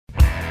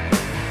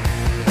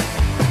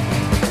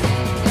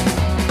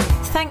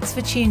Thanks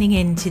for tuning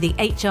in to the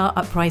HR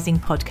Uprising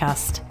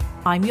podcast.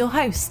 I'm your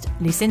host,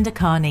 Lucinda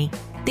Carney.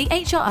 The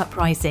HR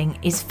Uprising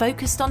is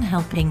focused on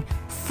helping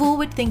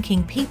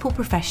forward-thinking people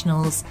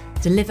professionals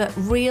deliver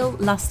real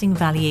lasting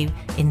value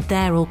in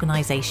their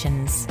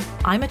organisations.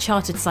 I'm a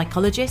chartered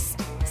psychologist,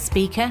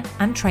 speaker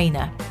and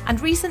trainer, and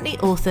recently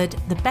authored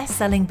the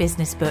best-selling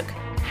business book,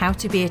 How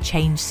to Be a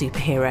Change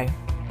Superhero.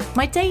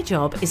 My day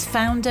job is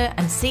founder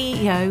and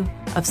CEO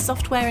of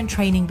software and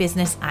training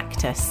business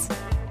Actus.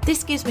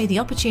 This gives me the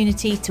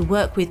opportunity to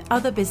work with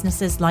other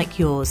businesses like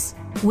yours.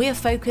 We are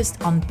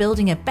focused on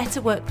building a better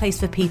workplace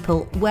for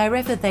people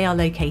wherever they are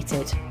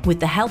located,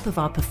 with the help of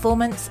our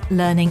performance,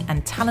 learning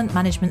and talent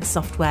management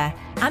software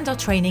and our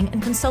training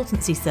and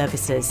consultancy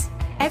services.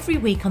 Every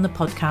week on the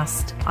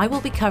podcast, I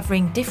will be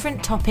covering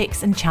different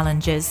topics and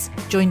challenges,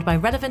 joined by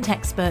relevant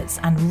experts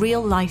and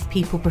real-life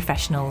people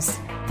professionals.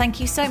 Thank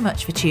you so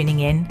much for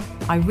tuning in.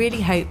 I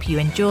really hope you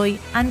enjoy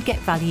and get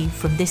value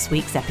from this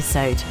week's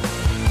episode.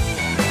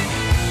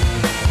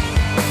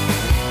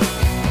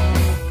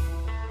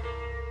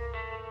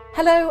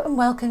 Hello and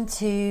welcome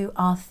to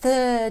our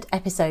third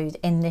episode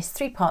in this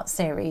three-part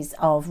series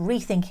of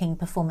rethinking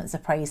performance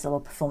appraisal or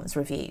performance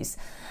reviews.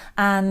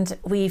 And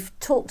we've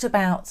talked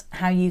about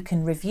how you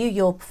can review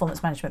your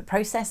performance management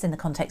process in the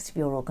context of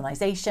your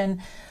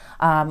organisation.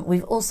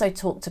 We've also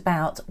talked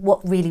about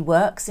what really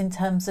works in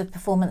terms of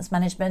performance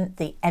management,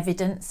 the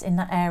evidence in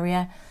that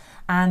area.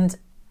 And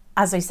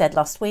as I said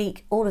last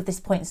week, all of this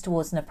points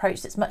towards an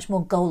approach that's much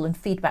more goal and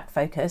feedback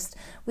focused,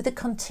 with a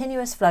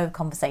continuous flow of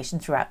conversation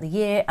throughout the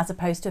year as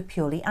opposed to a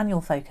purely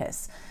annual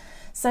focus.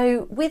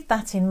 So with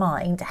that in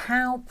mind,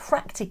 how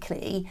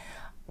practically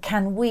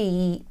can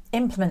we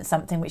implement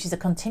something which is a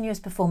continuous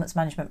performance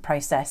management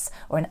process,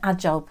 or an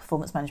agile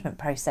performance management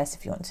process,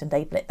 if you want to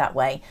label it that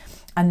way,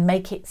 and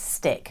make it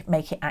stick,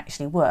 make it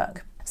actually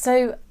work?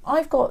 So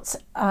I've got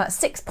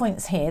 6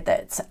 points here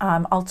that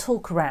I'll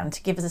talk around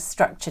to give us a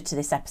structure to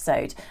this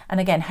episode. And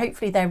again,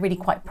 hopefully they're really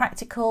quite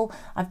practical.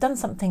 I've done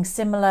something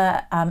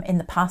similar in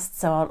the past,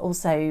 so I'll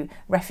also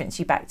reference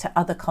you back to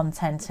other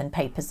content and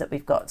papers that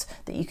we've got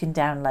that you can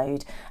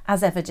download.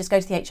 As ever, just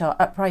go to the HR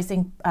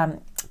Uprising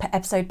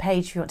episode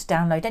page if you want to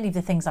download any of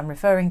the things I'm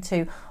referring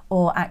to,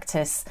 or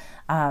Actus.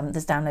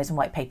 There's downloads and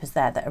white papers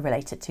there that are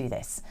related to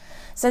this.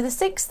 So the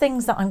 6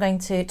 things that I'm going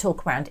to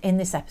talk around in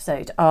this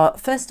episode are,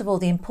 first of all,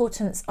 the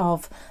importance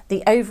of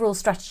the overall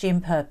strategy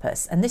and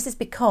purpose. And this is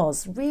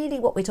because really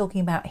what we're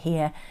talking about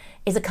here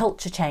is a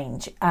culture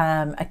change,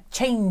 a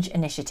change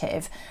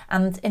initiative.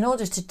 And in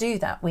order to do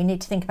that, we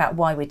need to think about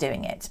why we're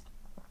doing it.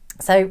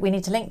 So we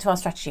need to link to our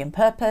strategy and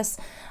purpose.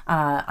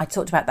 I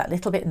talked about that a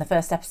little bit in the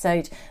first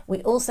episode.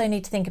 We also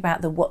need to think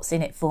about the what's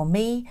in it for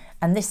me.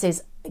 And this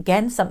is,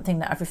 again, something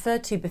that I've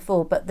referred to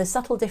before, but the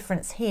subtle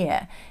difference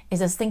here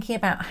is us thinking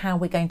about how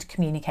we're going to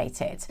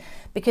communicate it.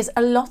 Because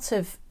a lot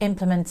of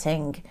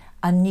implementing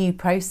a new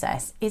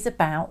process is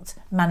about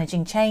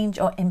managing change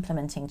or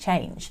implementing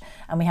change.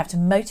 And we have to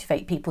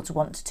motivate people to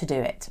want to do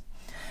it.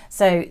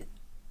 So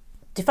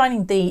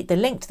defining the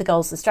link to the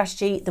goals, the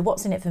strategy, the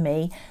what's in it for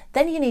me,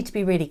 then you need to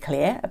be really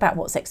clear about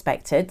what's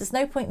expected. There's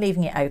no point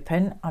leaving it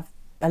open. I've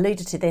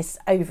alluded to this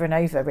over and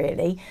over,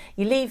 really.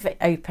 You leave it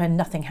open,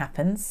 nothing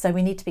happens. So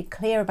we need to be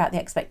clear about the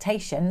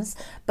expectations,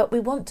 but we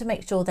want to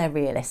make sure they're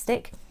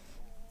realistic.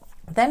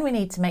 Then we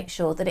need to make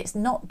sure that it's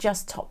not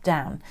just top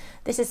down.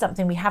 This is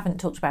something we haven't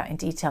talked about in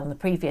detail in the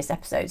previous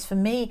episodes. For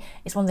me,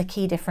 it's one of the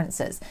key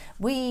differences.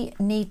 We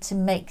need to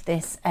make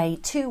this a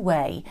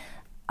two-way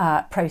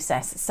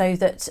process so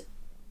that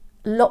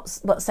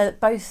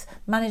both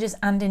managers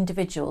and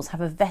individuals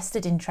have a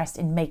vested interest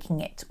in making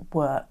it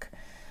work.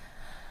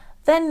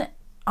 Then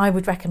I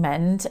would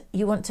recommend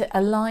you want to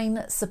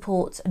align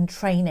support and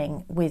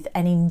training with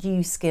any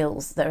new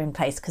skills that are in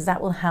place, because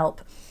that will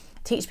help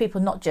teach people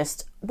not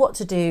just what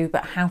to do,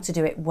 but how to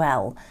do it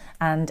well.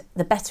 And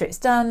the better it's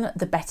done,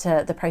 the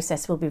better the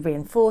process will be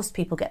reinforced.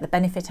 People get the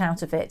benefit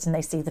out of it and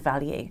they see the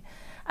value.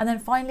 And then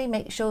finally,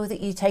 make sure that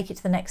you take it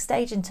to the next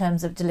stage in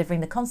terms of delivering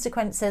the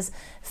consequences,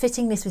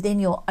 fitting this within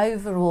your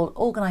overall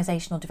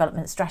organisational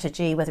development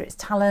strategy, whether it's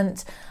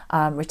talent,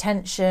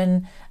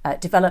 retention,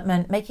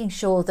 development, making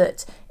sure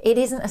that it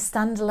isn't a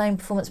standalone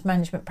performance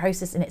management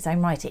process in its own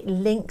right. It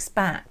links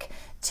back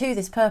to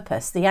this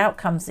purpose. The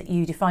outcomes that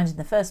you defined in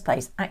the first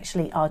place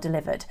actually are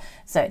delivered.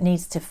 So it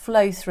needs to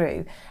flow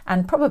through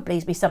and probably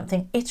be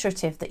something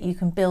iterative that you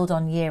can build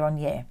on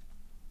year.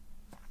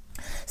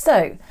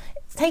 So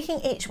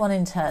taking each one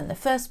in turn, the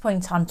first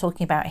point I'm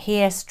talking about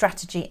here,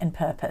 strategy and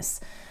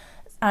purpose.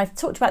 I've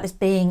talked about this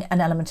being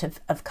an element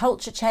of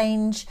culture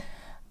change.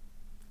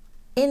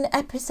 In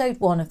episode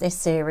 1 of this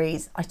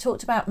series, I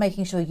talked about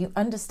making sure you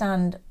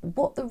understand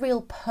what the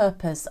real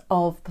purpose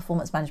of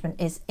performance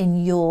management is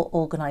in your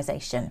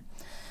organisation.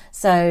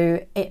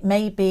 So it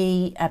may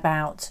be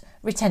about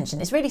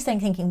retention. It's really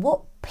thinking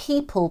what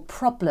people,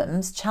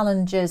 problems,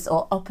 challenges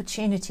or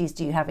opportunities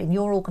do you have in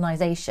your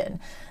organisation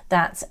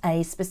that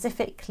a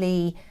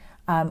specifically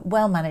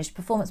well-managed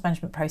performance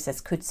management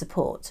process could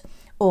support.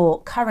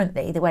 Or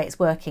currently the way it's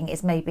working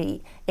is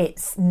maybe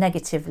it's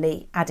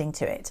negatively adding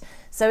to it.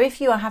 So if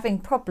you are having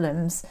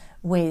problems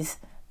with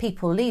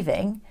people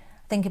leaving,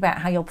 think about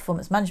how your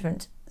performance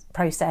management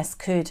process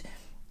could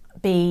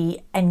be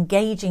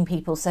engaging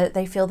people so that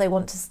they feel they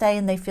want to stay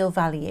and they feel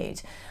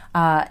valued.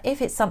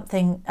 If it's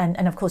something,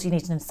 and of course you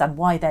need to understand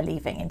why they're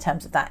leaving in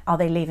terms of that. Are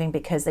they leaving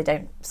because they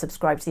don't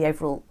subscribe to the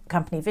overall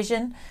company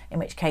vision, in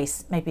which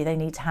case maybe they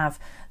need to have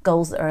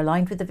goals that are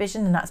aligned with the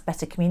vision and that's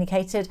better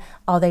communicated?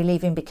 Are they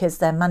leaving because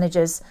their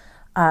managers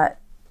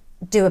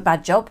do a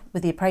bad job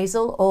with the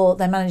appraisal, or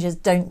their managers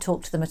don't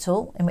talk to them at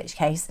all, in which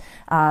case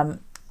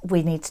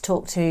we need to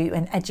talk to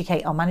and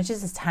educate our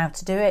managers as to how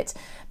to do it.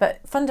 But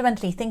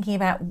fundamentally thinking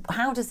about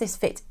how does this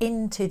fit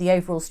into the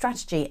overall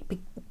strategy,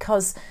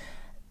 because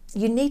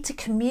you need to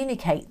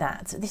communicate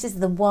that. This is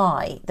the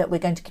why that we're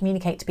going to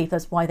communicate to people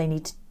as why they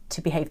need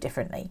to behave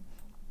differently.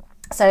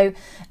 So,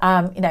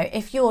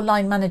 if your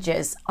line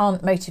managers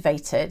aren't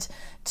motivated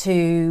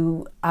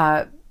to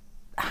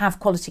have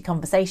quality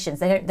conversations,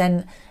 they don't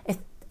then,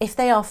 if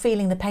they are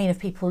feeling the pain of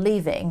people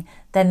leaving,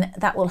 then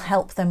that will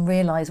help them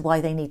realise why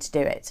they need to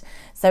do it.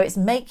 So it's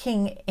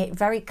making it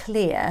very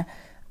clear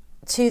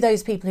to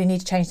those people who need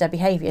to change their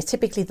behaviour,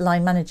 typically the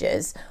line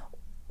managers,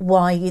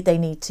 why they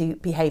need to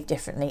behave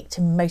differently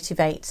to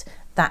motivate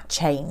that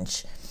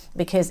change,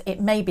 because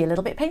it may be a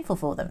little bit painful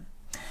for them.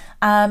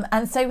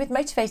 And so with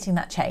motivating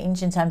that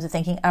change in terms of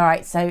thinking, all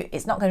right, so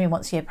it's not going to be a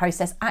once a year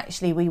process.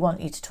 Actually, we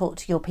want you to talk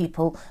to your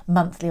people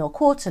monthly or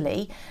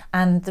quarterly.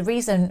 And the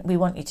reason we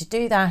want you to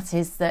do that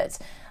is that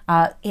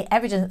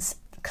evidence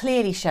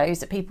clearly shows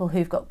that people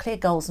who've got clear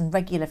goals and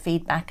regular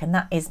feedback, and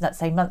that is, let's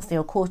say, monthly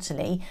or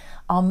quarterly,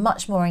 are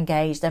much more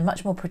engaged, they're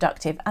much more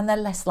productive, and they're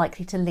less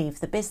likely to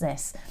leave the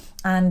business.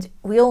 And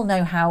we all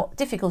know how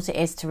difficult it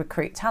is to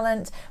recruit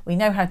talent. We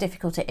know how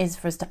difficult it is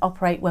for us to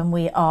operate when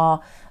we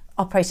are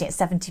operating at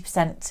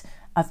 70%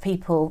 of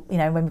people,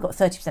 when we've got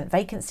 30%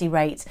 vacancy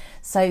rate.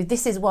 So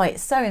this is why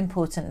it's so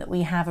important that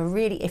we have a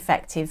really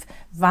effective,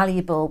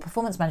 valuable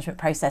performance management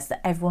process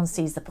that everyone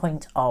sees the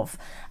point of.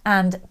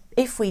 And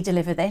if we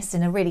deliver this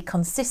in a really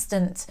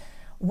consistent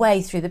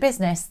way through the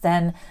business,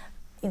 then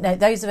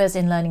those of us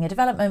in learning and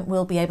development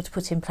will be able to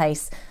put in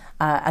place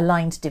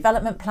aligned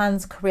development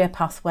plans, career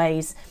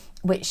pathways,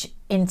 which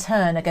in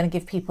turn are going to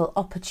give people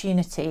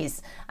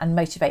opportunities and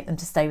motivate them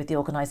to stay with the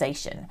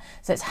organisation.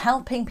 So it's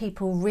helping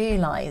people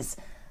realise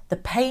the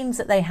pains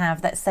that they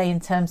have, let's say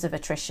in terms of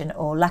attrition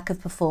or lack of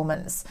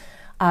performance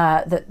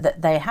that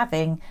they're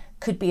having,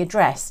 could be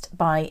addressed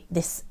by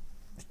this,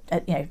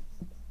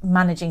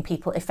 managing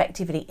people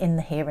effectively in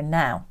the here and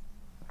now.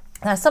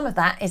 Now, some of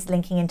that is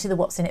linking into the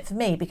what's in it for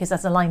me, because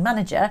as a line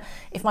manager,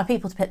 if my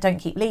people don't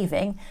keep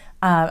leaving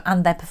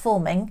and they're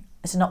performing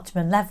at an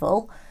optimum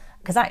level,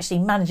 because actually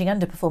managing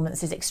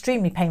underperformance is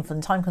extremely painful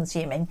and time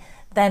consuming,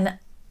 then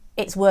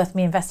it's worth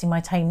me investing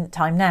my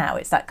time now.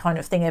 It's that kind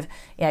of thing of,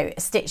 a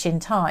stitch in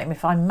time.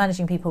 If I'm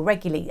managing people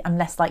regularly, I'm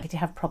less likely to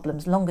have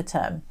problems longer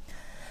term.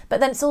 But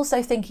then it's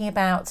also thinking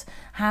about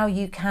how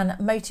you can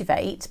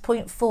motivate.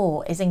 Point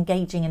 4 is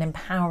engaging and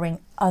empowering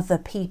other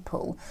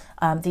people,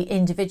 the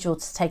individual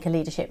to take a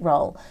leadership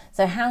role.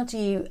 So how do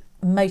you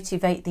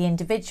motivate the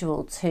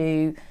individual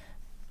to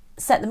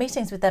set the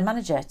meetings with their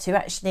manager, to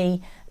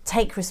actually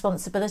take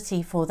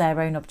responsibility for their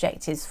own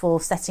objectives,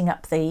 for setting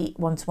up the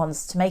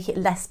one-to-ones, to make it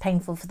less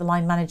painful for the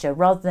line manager,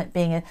 rather than it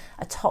being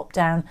a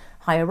top-down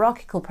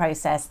hierarchical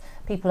process.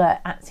 People are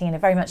acting in a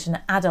very much an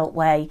adult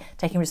way,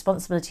 taking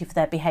responsibility for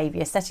their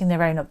behaviour, setting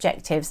their own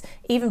objectives,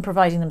 even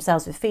providing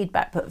themselves with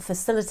feedback, but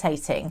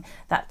facilitating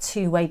that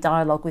two-way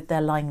dialogue with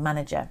their line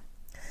manager.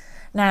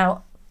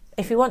 Now,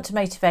 if we want to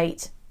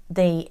motivate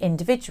the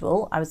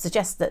individual, I would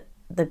suggest that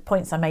the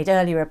points I made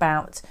earlier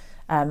about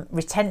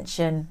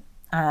retention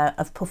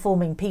of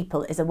performing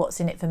people is a what's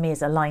in it for me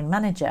as a line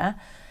manager,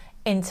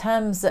 in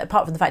terms that,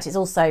 apart from the fact it's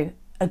also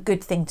a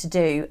good thing to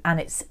do and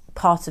it's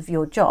part of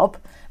your job,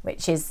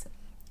 which is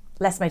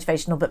less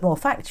motivational but more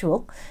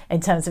factual,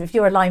 in terms of if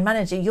you're a line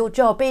manager, your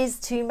job is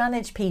to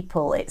manage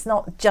people. It's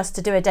not just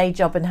to do a day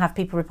job and have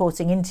people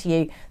reporting into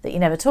you that you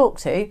never talk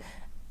to.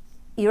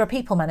 You're a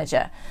people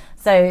manager.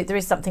 So there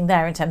is something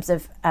there in terms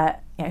of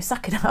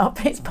suck it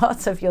up, it's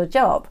part of your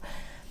job.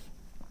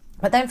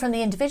 But then from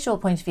the individual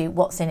point of view,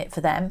 what's in it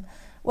for them?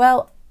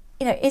 Well,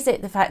 is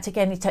it the fact,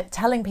 again,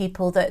 telling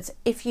people that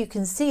if you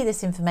can see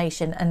this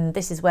information, and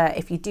this is where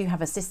if you do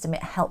have a system,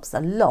 it helps a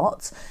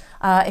lot.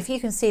 If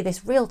you can see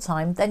this real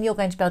time, then you're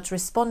going to be able to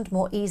respond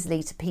more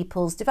easily to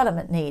people's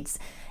development needs.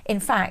 In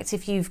fact,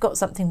 if you've got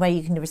something where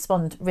you can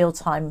respond real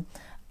time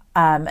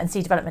and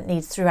see development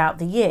needs throughout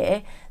the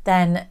year,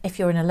 then if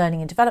you're in a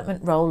learning and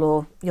development role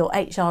or you're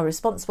HR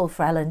responsible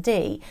for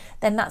L&D,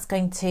 then that's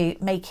going to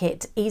make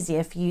it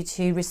easier for you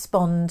to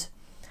respond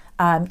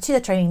to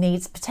the training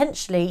needs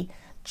potentially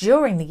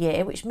during the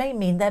year, which may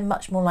mean they're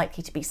much more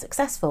likely to be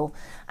successful.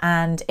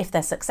 And if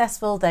they're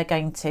successful, they're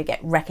going to get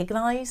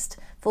recognised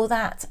for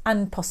that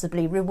and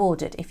possibly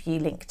rewarded if you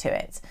link to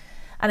it.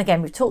 And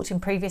again, we've talked in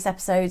previous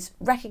episodes,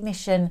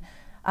 recognition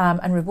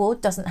and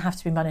reward doesn't have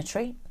to be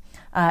monetary.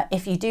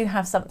 If you do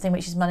have something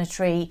which is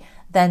monetary,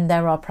 then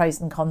there are pros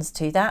and cons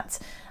to that.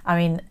 I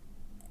mean,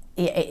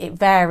 it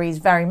varies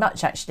very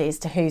much actually as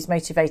to who's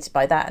motivated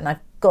by that. And I've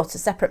got a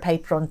separate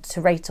paper on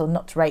to rate or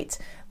not to rate,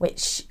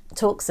 which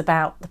talks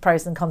about the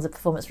pros and cons of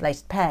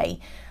performance-related pay.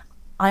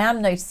 I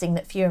am noticing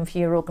that fewer and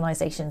fewer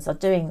organisations are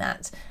doing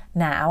that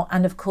now.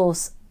 And of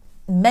course,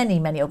 many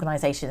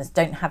organisations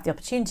don't have the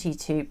opportunity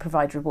to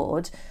provide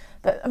reward.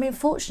 But I mean,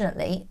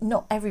 fortunately,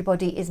 not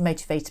everybody is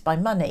motivated by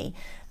money.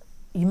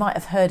 You might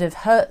have heard of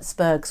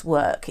Hertzberg's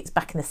work. It's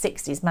back in the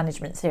 60s,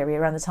 management theory,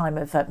 around the time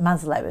of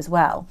Maslow as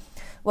well.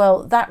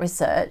 Well, that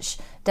research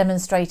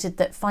demonstrated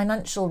that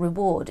financial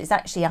reward is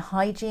actually a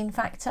hygiene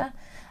factor.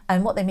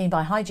 And what they mean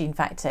by hygiene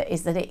factor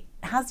is that it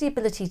has the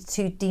ability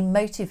to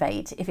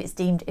demotivate if it's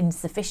deemed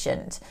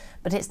insufficient,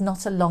 but it's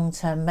not a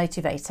long-term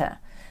motivator.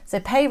 So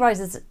pay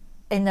rises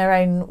in their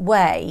own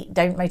way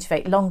don't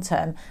motivate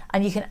long-term.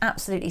 And you can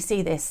absolutely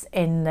see this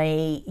in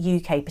the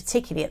UK,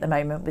 particularly at the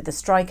moment with the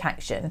strike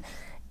action.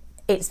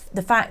 It's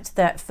the fact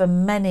that for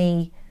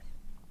many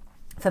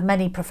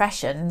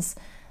professions,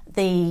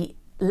 the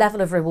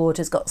level of reward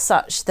has got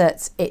such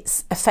that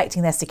it's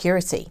affecting their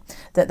security,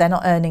 that they're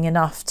not earning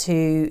enough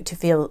to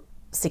feel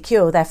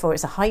secure. Therefore,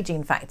 it's a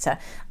hygiene factor,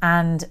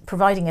 and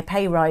providing a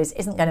pay rise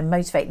isn't going to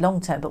motivate long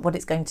term, but what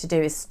it's going to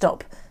do is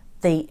stop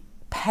the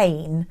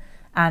pain,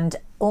 and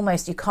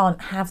almost you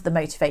can't have the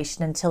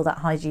motivation until that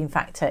hygiene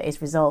factor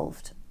is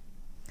resolved.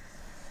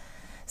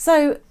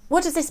 So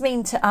what does this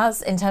mean to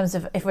us in terms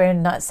of if we're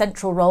in a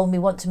central role and we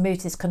want to move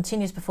to this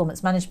continuous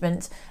performance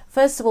management?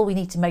 First of all, we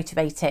need to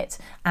motivate it,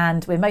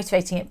 and we're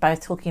motivating it by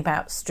talking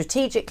about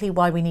strategically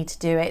why we need to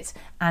do it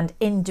and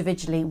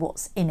individually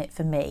what's in it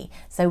for me.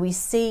 So we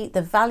see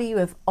the value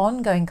of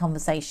ongoing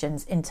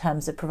conversations in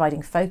terms of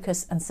providing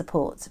focus and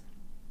support.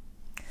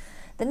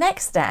 The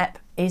next step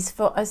is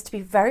for us to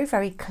be very,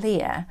 very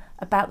clear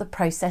about the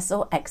process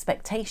or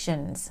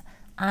expectations,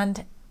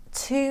 and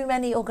too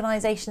many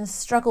organisations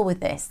struggle with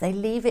this. They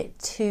leave it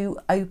too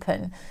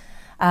open.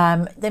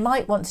 They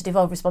might want to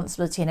devolve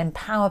responsibility and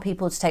empower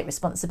people to take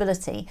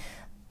responsibility.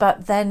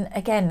 But then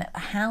again,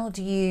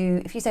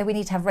 if you say we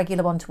need to have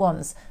regular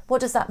one-to-ones,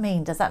 what does that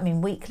mean? Does that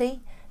mean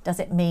weekly? Does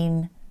it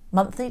mean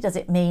monthly? Does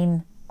it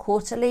mean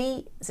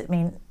quarterly? Does it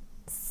mean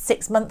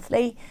 6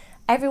 monthly?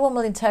 Everyone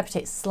will interpret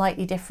it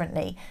slightly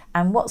differently.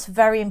 And what's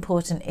very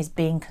important is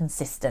being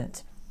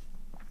consistent.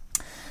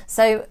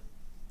 So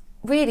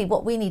really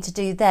what we need to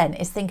do then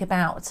is think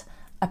about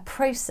a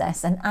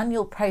process, an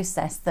annual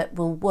process that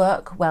will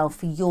work well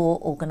for your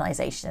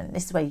organisation.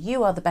 This is where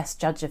you are the best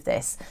judge of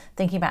this,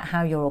 thinking about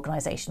how your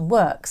organisation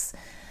works.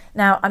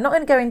 Now, I'm not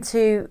going to go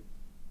into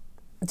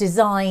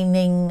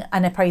designing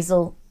an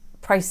appraisal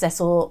process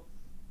or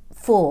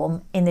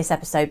form in this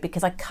episode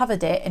because I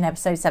covered it in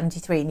episode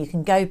 73, and you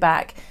can go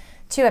back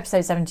to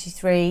episode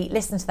 73,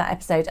 listen to that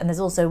episode, and there's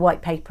also a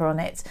white paper on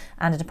it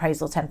and an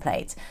appraisal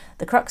template.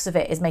 The crux of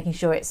it is making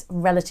sure it's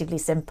relatively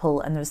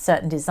simple, and there's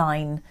certain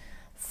design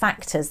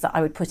factors that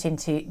I would put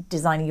into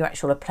designing your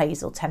actual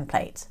appraisal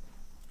template.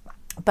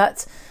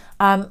 But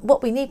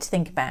what we need to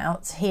think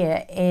about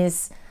here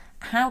is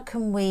how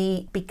can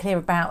we be clear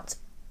about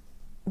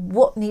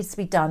what needs to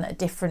be done at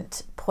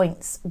different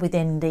points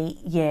within the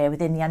year,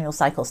 within the annual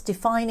cycles,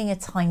 defining a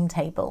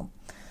timetable.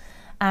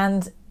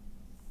 And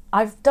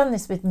I've done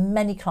this with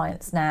many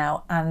clients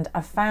now, and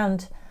I've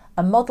found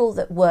a model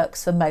that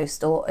works for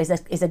most, or is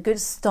a good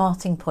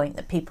starting point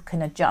that people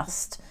can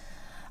adjust,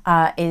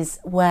 is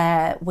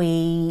where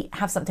we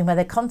have something where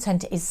the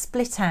content is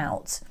split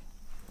out.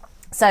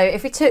 So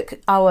if we took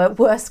our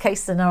worst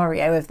case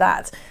scenario of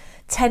that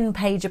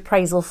 10-page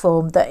appraisal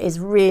form that is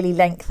really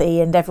lengthy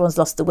and everyone's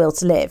lost the will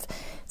to live,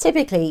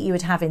 typically you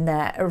would have in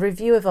there a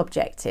review of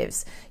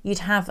objectives, you'd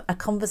have a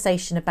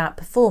conversation about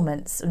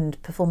performance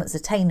and performance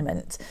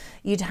attainment,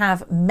 you'd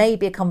have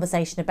maybe a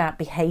conversation about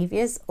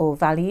behaviours or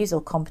values or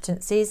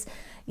competencies,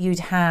 you'd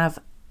have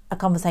a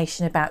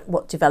conversation about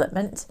what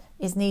development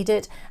is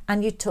needed,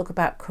 and you'd talk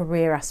about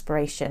career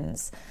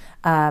aspirations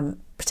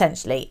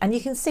potentially. And you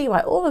can see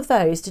why all of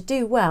those, to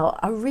do well,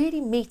 are really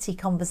meaty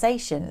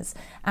conversations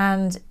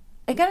and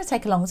are going to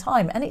take a long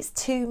time, and it's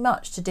too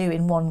much to do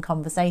in one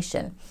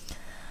conversation.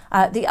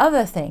 The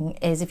other thing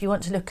is, if you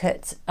want to look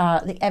at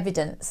the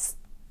evidence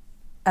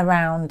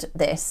around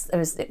this, there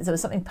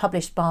was something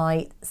published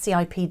by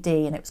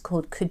CIPD, and it was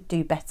called Could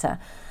Do Better,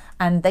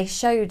 and they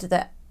showed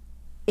that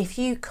if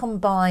you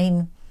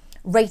combine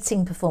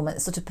rating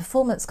performance, sort of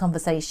performance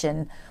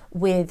conversation,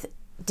 with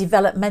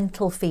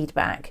developmental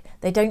feedback,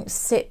 they don't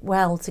sit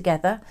well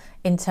together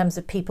in terms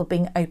of people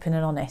being open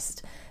and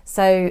honest.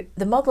 So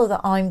the model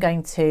that I'm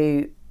going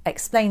to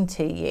explain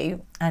to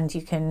you, and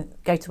you can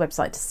go to the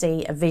website to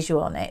see a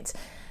visual on it.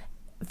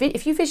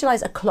 If you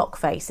visualize a clock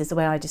face, is the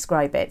way I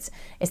describe it,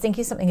 it's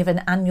thinking something of an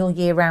annual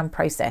year-round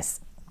process.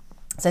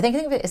 So think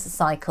of it as a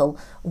cycle.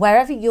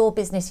 Wherever your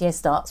business year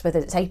starts, whether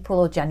it's April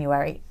or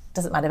January,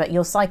 doesn't matter, but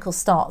your cycle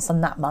starts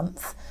on that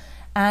month.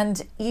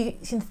 And you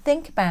can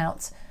think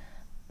about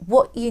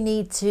what you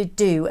need to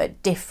do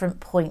at different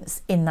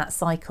points in that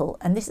cycle.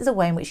 And this is a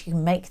way in which you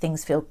can make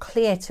things feel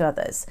clear to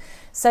others.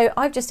 So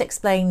I've just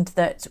explained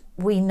that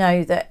we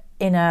know that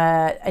in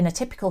a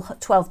typical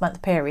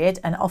 12-month period,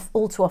 and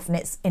all too often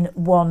it's in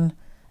one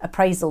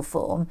appraisal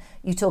form,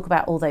 you talk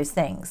about all those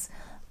things.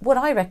 What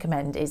I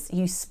recommend is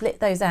you split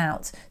those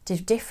out to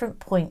different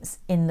points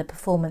in the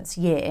performance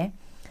year,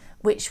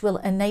 which will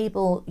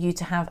enable you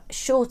to have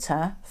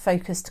shorter,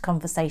 focused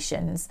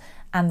conversations.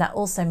 And that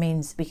also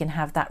means we can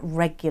have that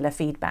regular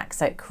feedback.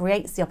 So it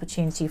creates the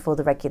opportunity for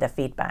the regular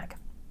feedback.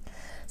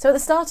 So at the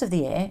start of the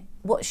year,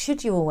 what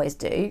should you always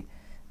do?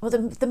 Well,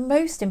 the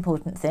most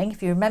important thing,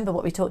 if you remember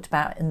what we talked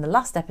about in the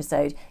last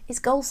episode, is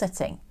goal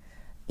setting.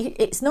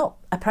 It's not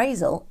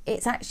appraisal,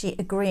 it's actually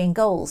agreeing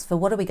goals for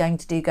what are we going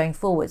to do going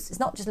forwards. It's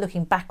not just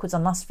looking backwards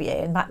on last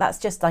year. In fact, that's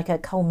just like a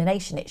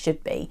culmination, it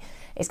should be.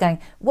 It's going,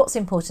 what's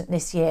important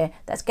this year?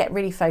 Let's get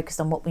really focused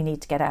on what we need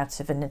to get out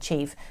of and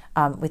achieve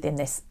within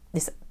this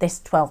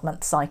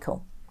 12-month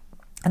cycle.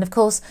 And of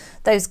course,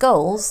 those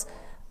goals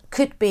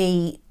could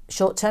be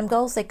short-term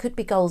goals. They could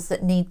be goals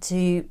that need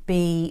to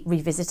be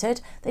revisited.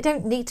 They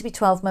don't need to be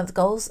 12-month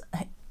goals.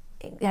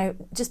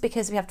 Just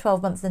because we have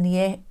 12 months in a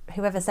year,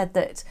 whoever said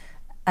that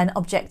an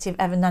objective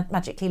ever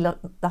magically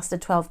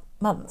lasted 12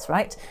 months,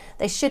 right?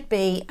 They should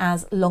be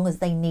as long as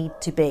they need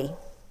to be.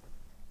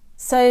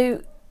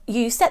 So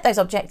you set those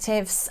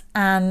objectives,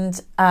 and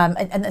so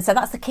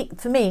that's the kick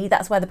for me.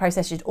 That's where the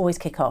process should always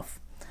kick off.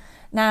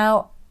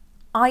 Now,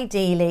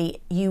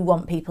 ideally, you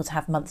want people to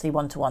have monthly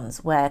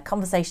one-to-ones where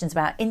conversations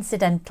about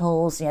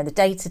incidentals, the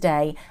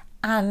day-to-day,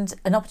 and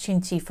an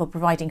opportunity for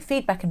providing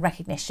feedback and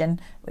recognition,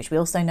 which we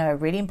also know are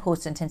really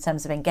important in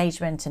terms of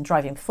engagement and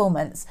driving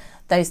performance,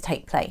 those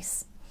take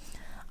place.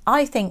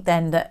 I think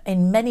then that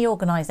in many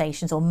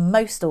organisations, or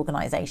most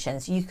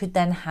organisations, you could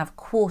then have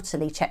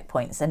quarterly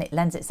checkpoints, and it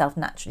lends itself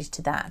naturally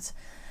to that.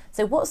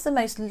 So what's the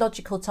most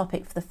logical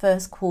topic for the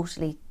first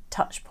quarterly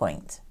touch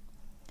point?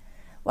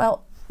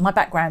 Well, my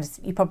background, as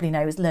you probably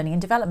know, is learning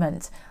and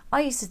development.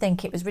 I used to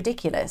think it was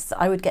ridiculous.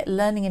 I would get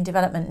learning and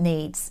development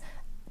needs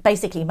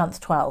basically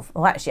month 12.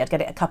 Well, actually, I'd get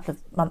it a couple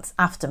of months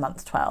after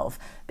month 12,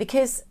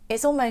 because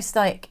it's almost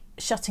like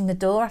shutting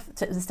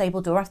the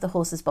stable door after the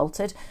horse has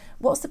bolted.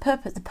 What's the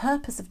purpose? The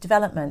purpose of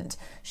development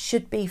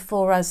should be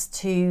for us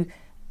to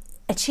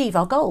achieve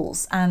our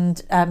goals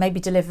and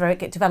maybe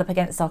develop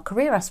against our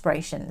career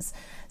aspirations.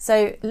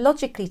 So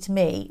logically, to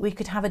me, we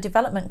could have a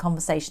development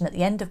conversation at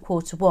the end of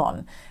quarter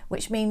one,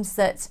 which means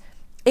that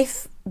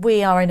if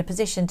we are in a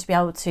position to be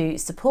able to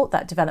support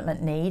that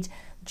development need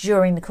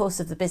during the course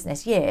of the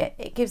business year,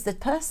 it gives the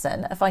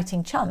person a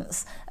fighting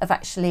chance of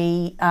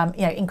actually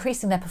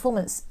increasing their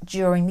performance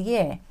during the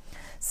year.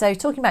 So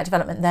talking about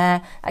development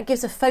there, that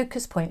gives a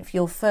focus point for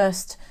your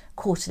first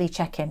quarterly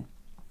check-in.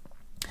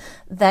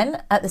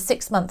 Then at the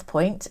 6-month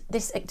point,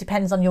 it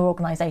depends on your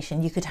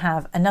organisation. You could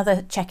have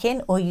another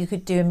check-in, or you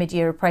could do a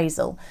mid-year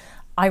appraisal.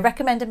 I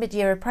recommend a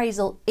mid-year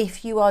appraisal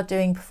if you are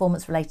doing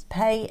performance-related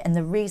pay, and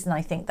the reason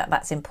I think that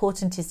that's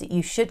important is that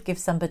you should give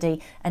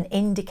somebody an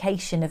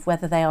indication of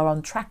whether they are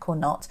on track or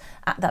not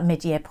at that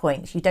mid-year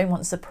point. You don't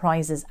want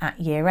surprises at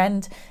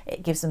year-end.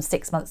 It gives them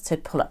 6 months to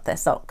pull up their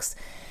socks.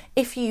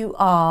 If you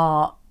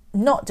are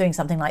not doing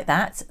something like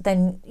that,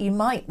 then you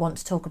might want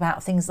to talk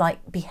about things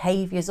like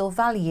behaviours or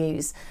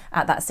values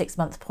at that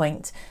 6-month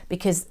point,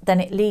 because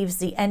then it leaves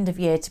the end of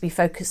year to be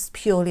focused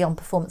purely on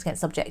performance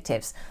against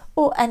objectives,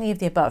 or any of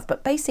the above,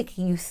 but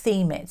basically you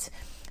theme it.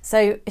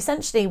 So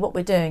essentially what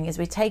we're doing is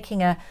we're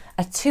taking a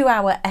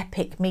 2-hour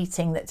epic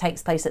meeting that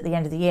takes place at the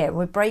end of the year, and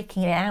we're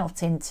breaking it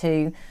out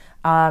into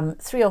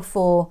 3 or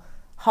 4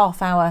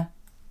 half-hour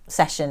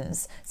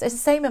sessions. So it's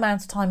the same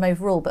amount of time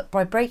overall, but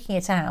by breaking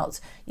it out,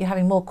 you're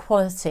having more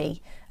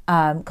quality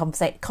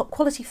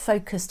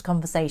focused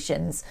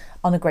conversations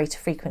on a greater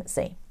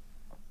frequency.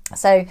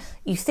 So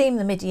you theme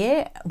the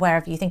mid-year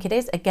wherever you think it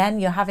is. Again,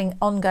 you're having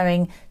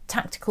ongoing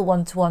tactical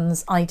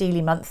one-to-ones,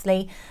 ideally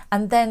monthly.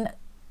 And then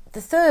the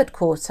 3rd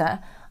quarter,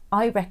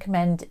 I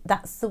recommend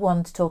that's the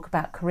one to talk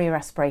about career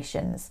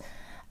aspirations.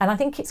 And I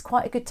think it's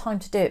quite a good time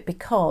to do it,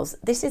 because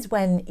this is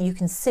when you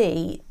can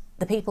see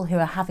the people who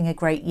are having a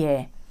great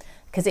year,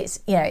 because it's,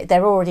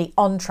 they're already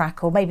on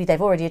track, or maybe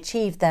they've already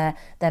achieved their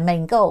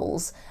main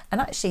goals, and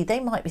actually they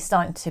might be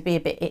starting to be a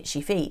bit itchy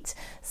feet.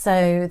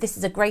 So this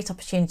is a great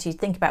opportunity to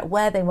think about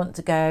where they want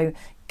to go,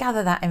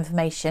 gather that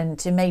information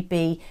to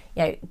maybe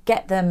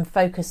get them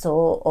focused,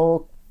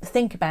 or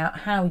think about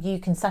how you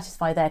can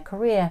satisfy their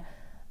career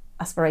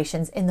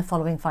aspirations in the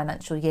following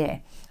financial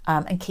year,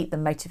 and keep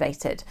them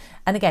motivated.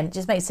 And again, it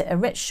just makes it a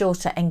much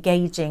shorter,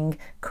 engaging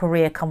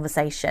career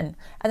conversation.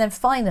 And then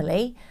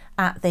finally,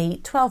 at the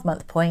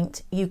 12-month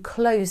point, you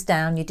close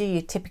down, you do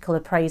your typical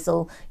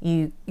appraisal,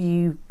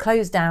 you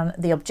close down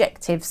the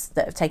objectives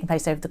that have taken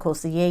place over the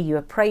course of the year, you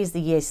appraise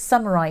the year,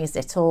 summarise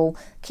it all,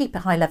 keep it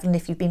high level. And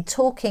if you've been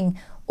talking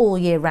all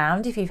year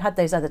round, if you've had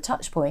those other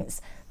touch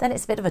points, then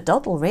it's a bit of a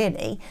doddle,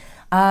 really.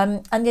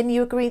 And then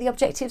you agree the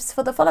objectives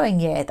for the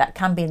following year. That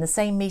can be in the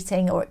same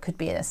meeting, or it could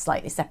be in a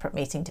slightly separate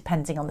meeting,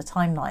 depending on the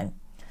timeline.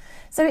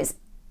 So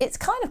it's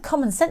kind of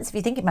common sense if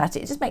you think about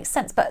it. It just makes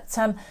sense. But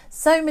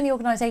so many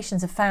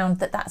organisations have found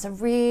that that's a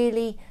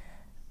really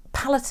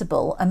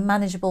palatable and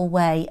manageable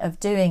way of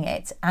doing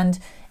it. And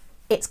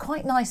it's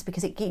quite nice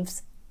because it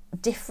gives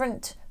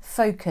different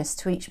focus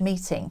to each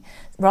meeting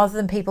rather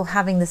than people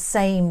having the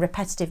same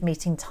repetitive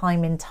meeting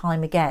time and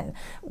time again,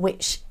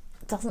 which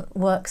doesn't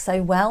work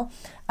so well.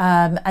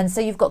 And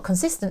so you've got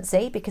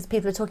consistency because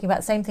people are talking about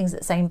the same things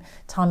at the same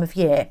time of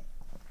year.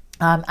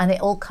 And it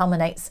all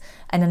culminates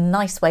in a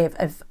nice way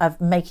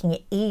of making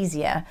it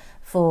easier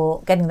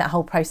for getting that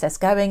whole process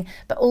going.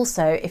 But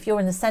also, if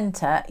you're in the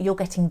centre, you're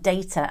getting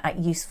data at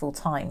useful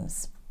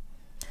times.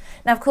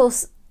 Now, of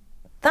course,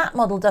 that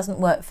model doesn't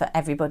work for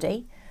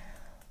everybody.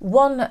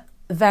 One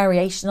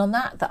variation on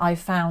that I've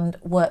found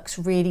works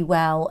really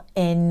well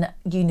in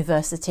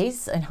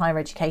universities and higher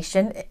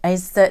education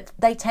is that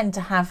they tend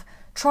to have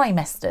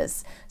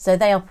trimesters. So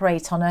they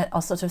operate on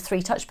a sort of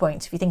 3 touch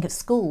points. If you think of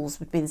schools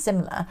would be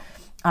similar.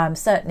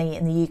 Certainly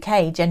in the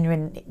UK,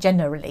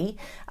 generally,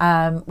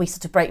 we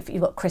sort of break,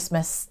 you've got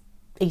Christmas,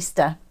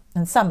 Easter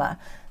and summer.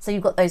 So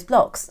you've got those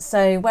blocks.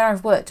 So where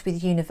I've worked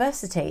with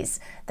universities,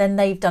 then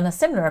they've done a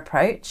similar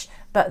approach,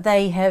 but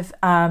they have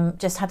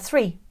just had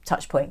 3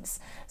 touch points.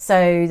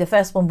 So the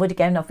first one would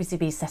again obviously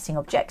be setting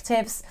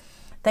objectives.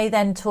 They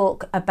then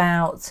talk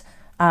about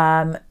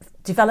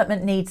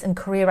development needs and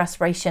career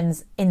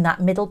aspirations in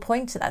that middle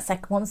point, that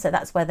second one. So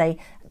that's where they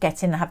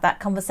get in and have that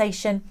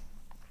conversation.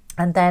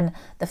 And then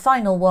the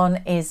final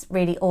one is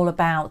really all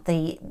about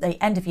the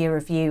end of year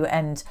review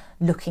and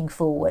looking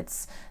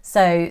forwards.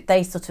 So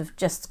they sort of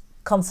just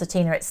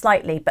concertina it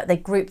slightly, but they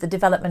group the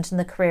development and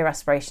the career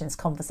aspirations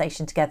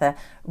conversation together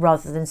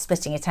rather than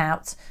splitting it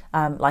out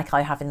like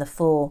I have in the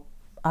 4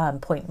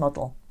 point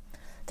model.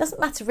 Doesn't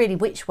matter really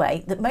which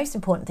way. The most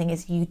important thing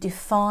is you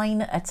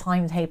define a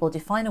timetable,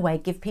 define a way,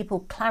 give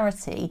people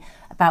clarity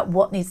about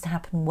what needs to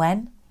happen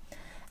when.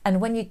 And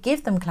when you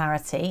give them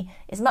clarity,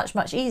 it's much,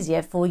 much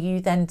easier for you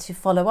then to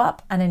follow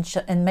up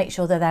and make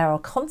sure that there are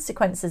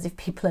consequences if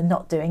people are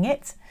not doing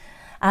it,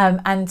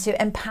 and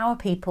to empower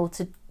people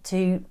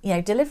to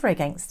deliver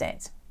against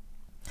it.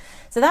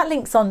 So that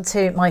links on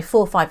to my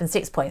 4, 5 and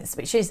 6 points,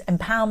 which is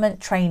empowerment,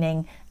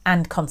 training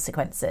and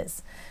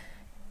consequences.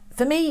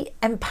 For me,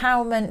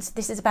 empowerment,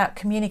 this is about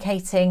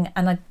communicating,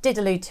 and I did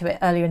allude to it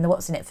earlier in the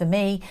What's in It for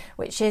Me,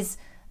 which is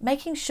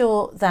making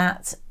sure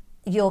that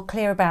you're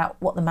clear about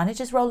what the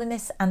manager's role in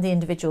this and the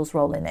individual's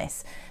role in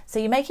this. So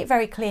you make it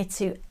very clear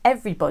to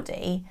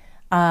everybody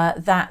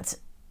that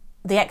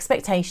the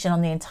expectation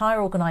on the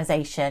entire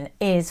organisation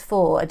is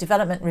for a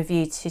development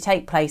review to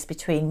take place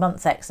between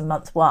month X and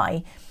month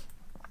Y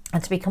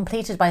and to be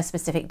completed by a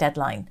specific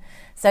deadline.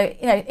 So,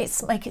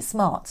 make it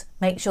smart.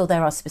 Make sure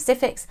there are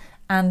specifics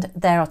and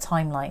there are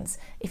timelines.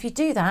 If you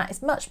do that,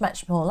 it's much,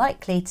 much more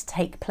likely to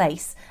take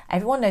place.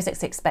 Everyone knows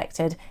it's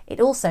expected.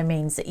 It also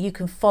means that you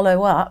can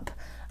follow up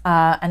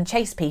and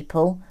chase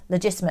people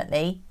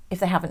legitimately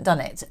if they haven't done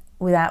it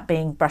without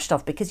being brushed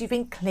off because you've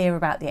been clear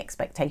about the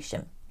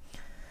expectation.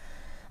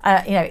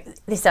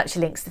 This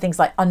actually links to things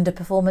like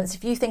underperformance.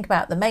 If you think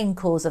about the main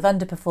cause of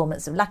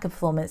underperformance, of lack of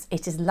performance,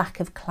 it is lack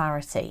of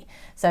clarity.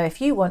 So if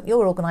you want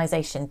your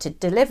organisation to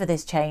deliver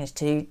this change,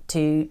 to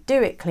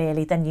do it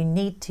clearly, then you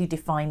need to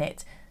define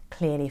it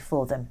clearly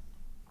for them.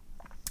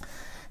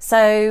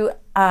 So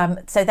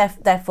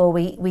therefore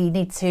we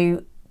need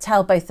to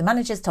tell both the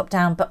managers top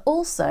down, but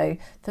also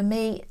for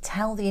me,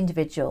 tell the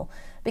individual,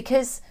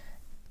 because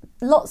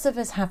lots of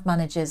us have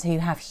managers who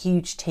have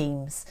huge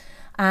teams.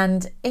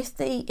 And if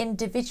the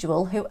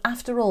individual, who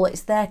after all,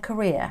 it's their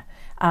career,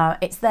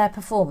 it's their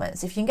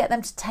performance, if you can get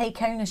them to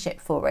take ownership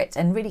for it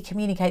and really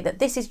communicate that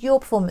this is your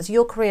performance,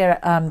 your career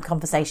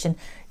conversation,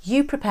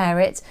 you prepare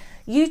it,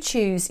 you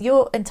choose,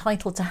 you're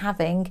entitled to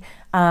having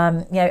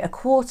a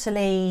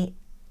quarterly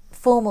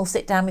formal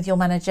sit down with your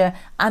manager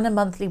and a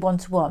monthly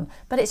one-to-one,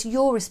 but it's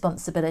your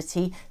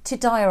responsibility to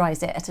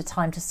diarise it at a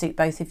time to suit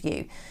both of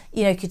you.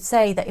 You could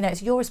say that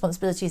it's your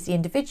responsibility as the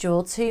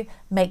individual to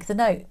make the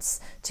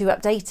notes, to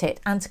update it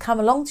and to come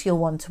along to your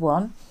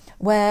one-to-one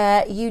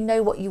where you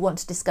know what you want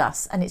to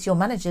discuss, and it's your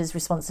manager's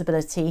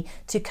responsibility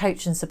to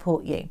coach and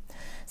support you.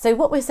 So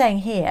what we're saying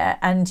here,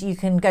 and you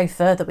can go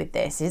further with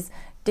this, is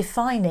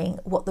defining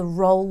what the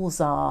roles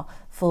are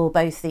for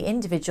both the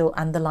individual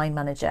and the line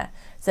manager.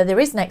 So there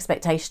is an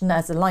expectation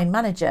as a line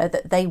manager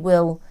that they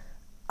will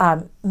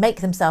make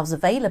themselves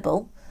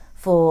available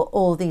for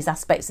all these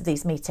aspects of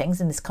these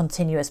meetings and this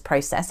continuous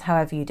process,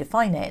 however you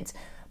define it,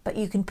 but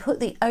you can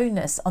put the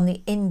onus on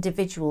the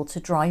individual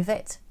to drive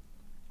it.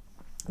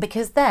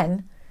 Because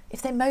then,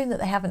 if they moan that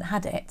they haven't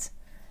had it,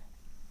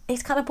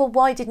 it's kind of, well,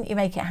 why didn't you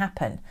make it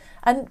happen?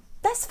 And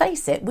let's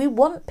face it, we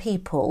want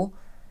people,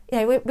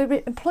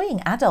 we're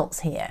employing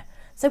adults here.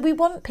 So we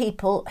want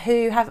people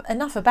who have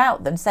enough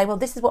about them to say, well,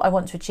 this is what I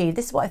want to achieve,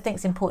 this is what I think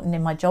is important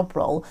in my job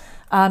role,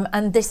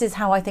 and this is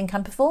how I think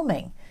I'm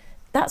performing.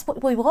 That's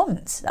what we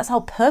want. That's the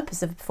whole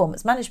purpose of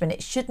performance management.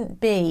 It shouldn't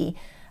be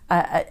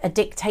a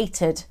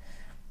dictated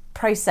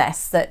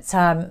process that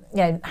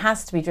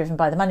has to be driven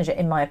by the manager,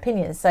 in my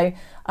opinion. So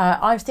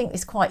I think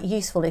it's quite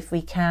useful if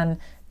we can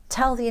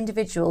tell the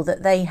individual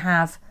that they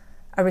have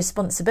a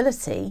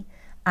responsibility,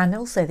 and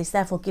also this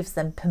therefore gives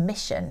them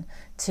permission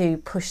to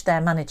push their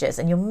managers,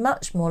 and you're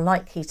much more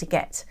likely to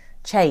get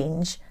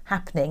change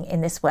happening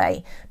in this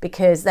way,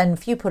 because then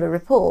if you put a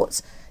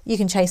report, you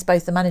can chase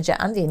both the manager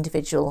and the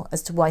individual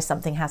as to why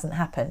something hasn't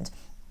happened,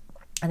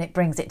 and it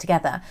brings it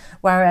together.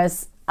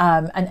 Whereas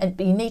and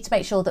you need to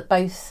make sure that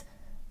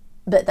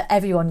that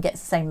everyone gets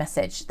the same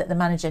message, that the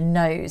manager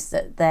knows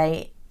that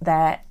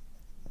their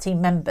team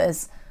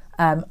members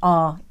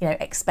are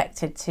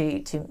expected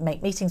to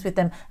make meetings with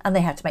them, and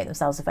they have to make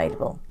themselves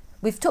available.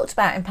 We've talked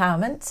about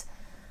empowerment.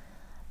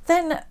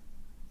 Then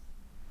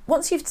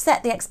once you've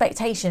set the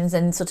expectations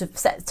and sort of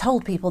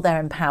told people they're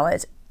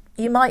empowered,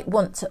 you might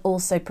want to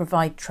also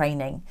provide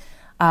training.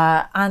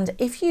 And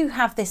if you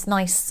have this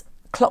nice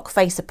clock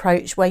face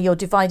approach where you're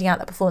dividing out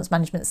the performance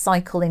management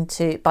cycle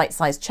into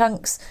bite-sized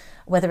chunks,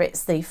 whether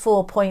it's the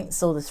 4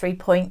 points or the 3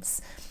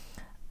 points,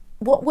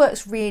 what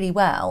works really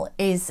well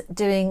is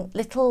doing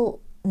little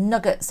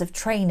nuggets of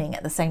training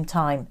at the same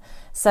time.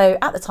 So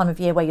at the time of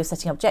year where you're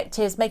setting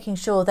objectives, making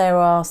sure there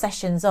are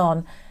sessions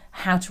on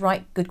how to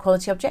write good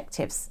quality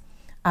objectives.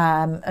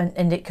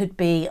 And it could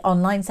be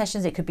online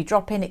sessions, it could be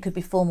drop-in, it could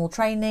be formal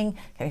training,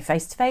 it can be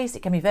face-to-face,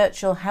 it can be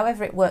virtual,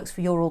 however it works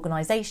for your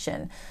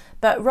organisation.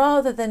 But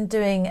rather than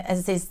doing,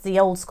 as is the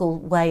old school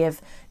way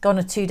of go on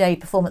a 2-day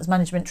performance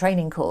management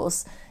training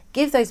course,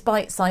 give those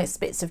bite-sized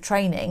bits of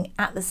training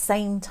at the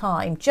same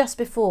time, just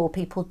before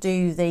people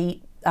do the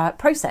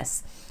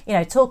process.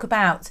 Talk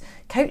about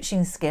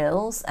coaching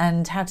skills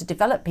and how to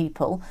develop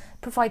people,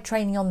 provide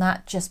training on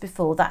that just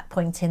before that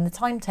point in the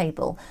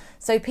timetable.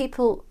 So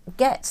people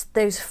get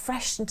those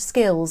fresh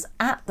skills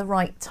at the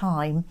right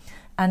time.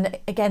 And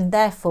again,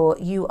 therefore,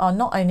 you are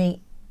not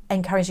only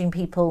encouraging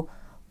people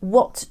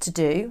what to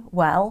do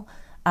well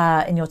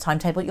in your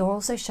timetable, you're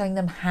also showing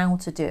them how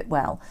to do it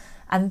well.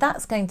 And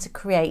that's going to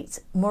create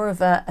more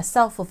of a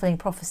self-fulfilling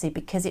prophecy,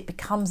 because it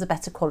becomes a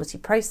better quality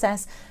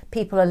process.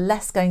 People are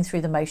less going through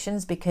the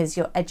motions because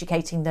you're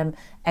educating them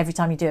every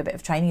time you do a bit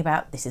of training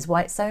about this is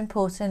why it's so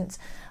important.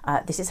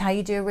 This is how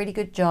you do a really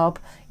good job.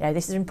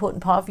 This is an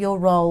important part of your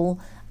role,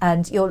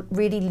 and you're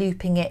really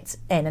looping it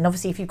in. And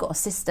obviously, if you've got a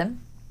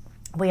system,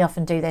 we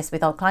often do this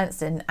with our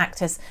clients in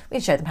Actus. We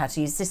can show them how to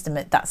use the system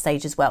at that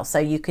stage as well. So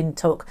you can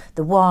talk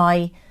the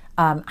why,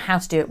 how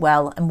to do it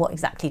well, and what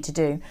exactly to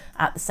do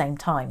at the same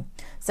time.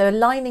 So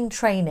aligning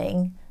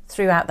training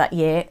throughout that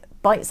year,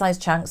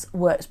 bite-sized chunks,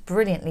 works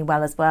brilliantly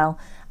well as well.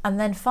 And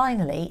then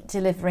finally,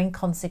 delivering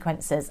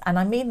consequences. And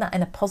I mean that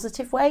in a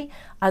positive way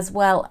as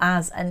well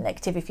as a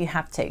negative if you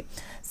have to.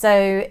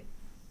 So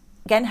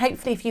again,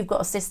 hopefully if you've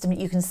got a system,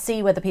 you can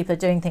see whether people are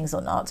doing things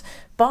or not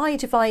by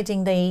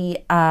dividing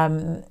the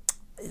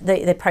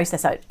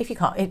process out. If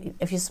you're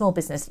a small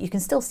business, you can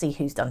still see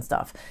who's done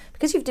stuff.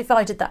 Because you've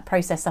divided that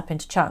process up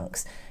into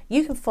chunks,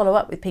 you can follow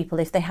up with people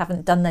if they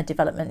haven't done their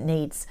development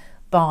needs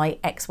by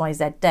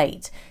XYZ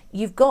date.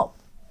 You've got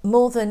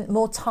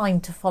more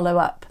time to follow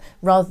up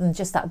rather than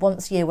just that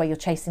once a year where you're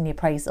chasing the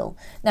appraisal.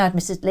 Now,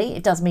 admittedly,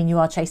 it does mean you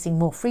are chasing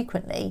more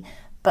frequently,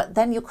 but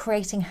then you're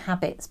creating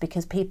habits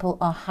because people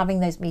are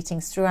having those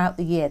meetings throughout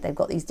the year. They've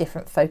got these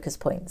different focus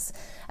points.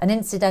 And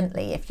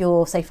incidentally, if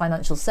you're, say,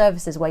 financial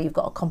services where you've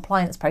got a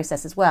compliance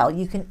process as well,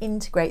 you can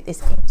integrate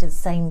this into the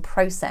same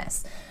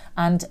process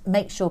and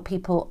make sure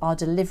people are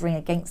delivering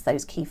against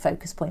those key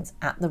focus points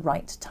at the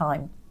right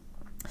time.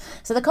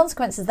 So the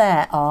consequences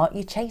there are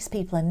you chase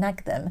people and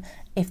nag them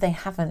if they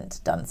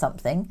haven't done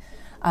something,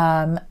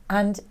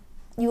 and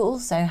you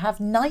also have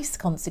nice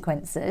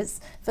consequences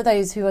for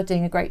those who are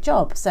doing a great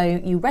job. So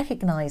you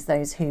recognise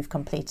those who've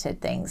completed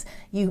things.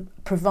 You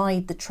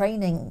provide the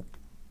training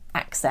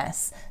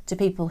access to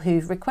people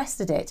who've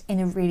requested it in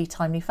a really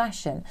timely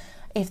fashion.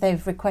 If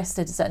they've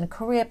requested a certain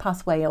career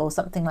pathway or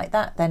something like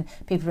that, then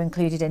people are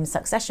included in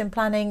succession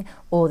planning,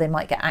 or they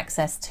might get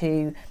access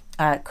to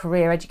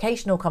career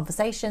educational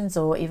conversations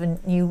or even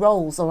new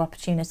roles or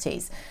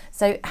opportunities.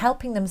 So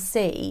helping them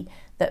see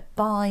that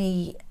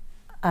by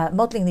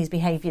modelling these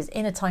behaviours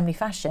in a timely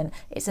fashion,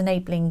 it's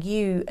enabling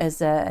you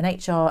as an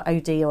HR,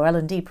 OD or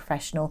L&D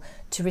professional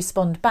to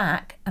respond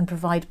back and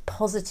provide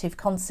positive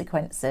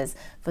consequences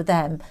for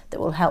them that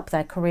will help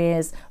their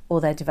careers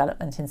or their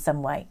development in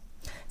some way.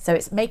 So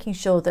it's making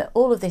sure that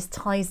all of this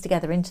ties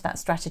together into that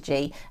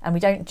strategy, and we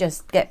don't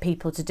just get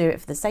people to do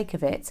it for the sake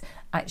of it.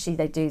 Actually,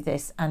 they do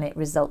this and it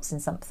results in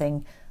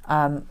something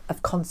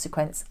of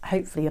consequence,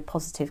 hopefully a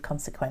positive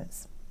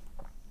consequence.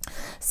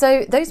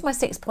 So those are my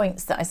 6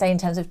 points that I say in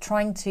terms of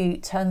trying to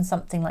turn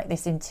something like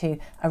this into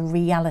a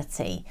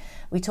reality.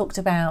 We talked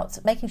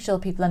about making sure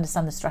people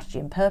understand the strategy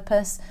and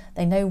purpose,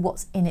 they know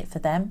what's in it for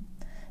them,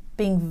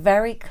 being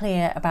very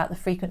clear about the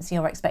frequency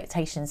or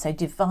expectations, so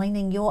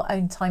defining your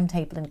own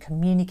timetable and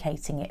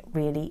communicating it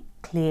really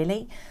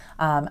clearly,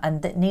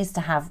 and that needs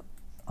to have,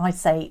 I'd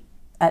say,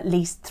 at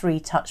least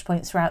 3 touch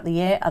points throughout the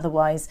year.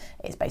 Otherwise,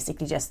 it's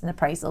basically just an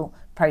appraisal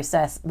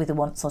process with a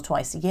once or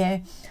twice a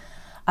year.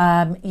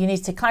 You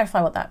need to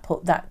clarify what that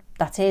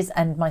that is,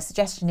 and my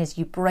suggestion is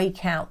you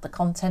break out the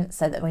content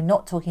so that we're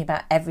not talking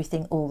about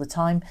everything all the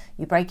time.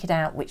 You break it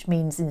out, which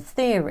means in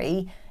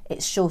theory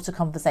it's shorter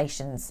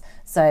conversations,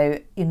 so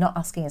you're not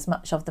asking as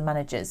much of the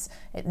managers.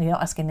 You're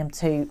not asking them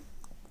to,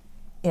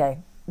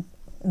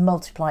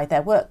 multiply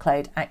their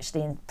workload.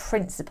 Actually, in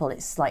principle,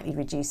 it's slightly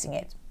reducing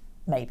it.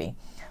 Maybe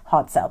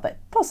hard sell, but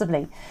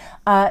possibly.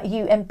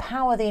 You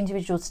empower the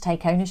individual to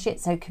take ownership,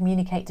 so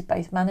communicate to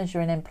both manager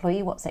and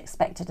employee what's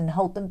expected and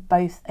hold them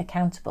both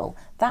accountable.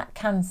 That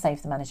can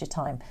save the manager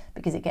time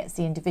because it gets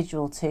the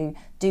individual to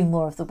do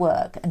more of the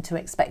work and to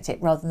expect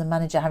it, rather than the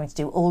manager having to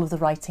do all of the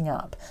writing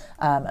up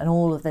and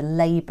all of the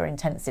labour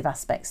intensive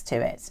aspects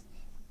to it.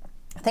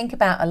 Think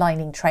about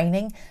aligning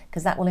training,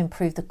 because that will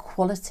improve the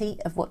quality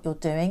of what you're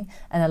doing,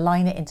 and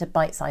align it into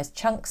bite-sized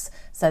chunks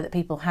so that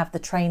people have the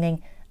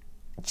training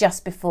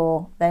just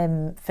before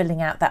them filling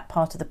out that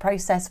part of the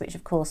process, which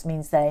of course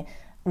means they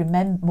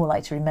more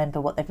likely to remember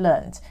what they've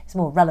learned. It's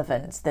more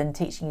relevant than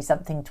teaching you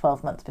something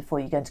 12 months before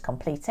you're going to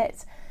complete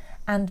it.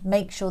 And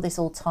make sure this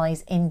all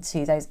ties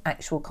into those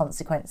actual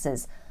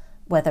consequences,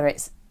 whether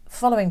it's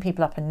following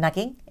people up and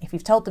nagging. If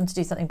you've told them to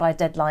do something by a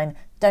deadline,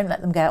 don't let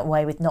them get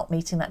away with not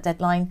meeting that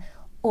deadline.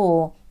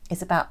 Or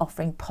it's about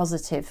offering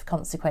positive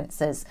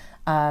consequences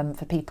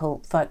for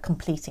people for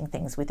completing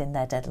things within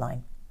their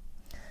deadline.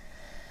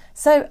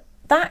 So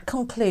that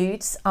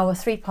concludes our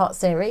 3-part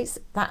series.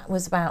 That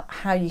was about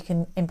how you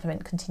can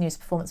implement continuous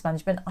performance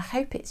management. I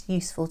hope it's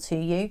useful to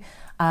you.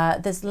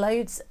 There's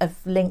loads of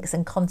links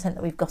and content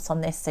that we've got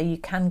on this, so you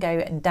can go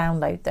and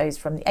download those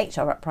from the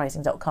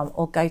hruprising.com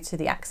or go to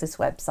the Access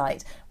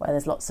website where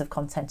there's lots of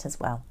content as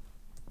well.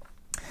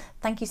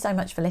 Thank you so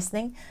much for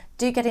listening.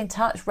 Do get in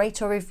touch,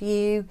 rate or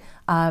review,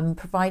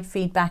 provide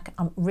feedback.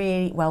 I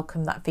really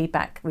welcome that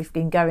feedback. We've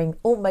been going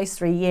almost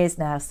 3 years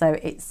now, so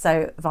it's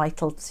so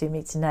vital to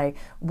me to know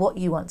what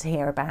you want to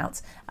hear about,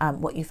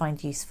 what you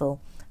find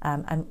useful,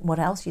 and what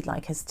else you'd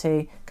like us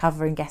to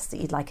cover and guests that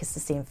you'd like us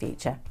to see in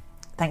future.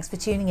 Thanks for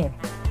tuning in.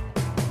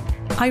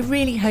 I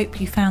really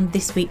hope you found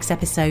this week's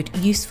episode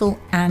useful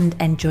and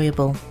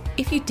enjoyable.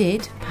 If you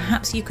did,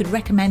 perhaps you could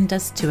recommend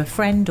us to a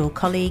friend or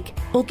colleague,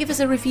 or give us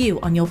a review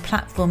on your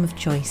platform of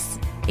choice.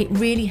 It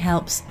really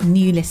helps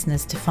new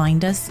listeners to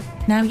find us.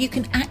 Now, you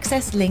can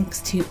access links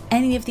to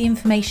any of the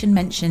information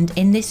mentioned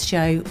in this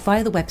show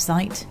via the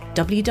website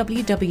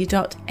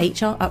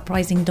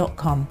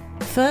www.hruprising.com.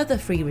 Further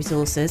free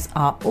resources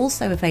are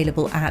also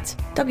available at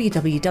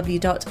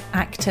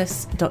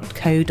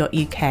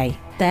www.actus.co.uk.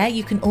 There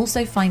you can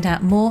also find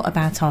out more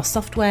about our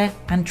software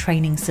and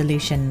training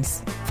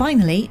solutions.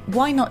 Finally,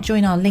 why not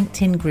join our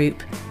LinkedIn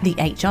group, the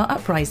HR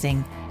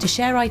Uprising, to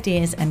share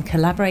ideas and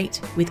collaborate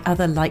with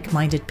other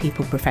like-minded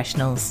people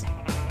professionals.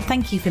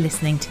 Thank you for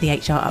listening to the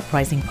HR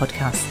Uprising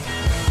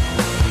podcast.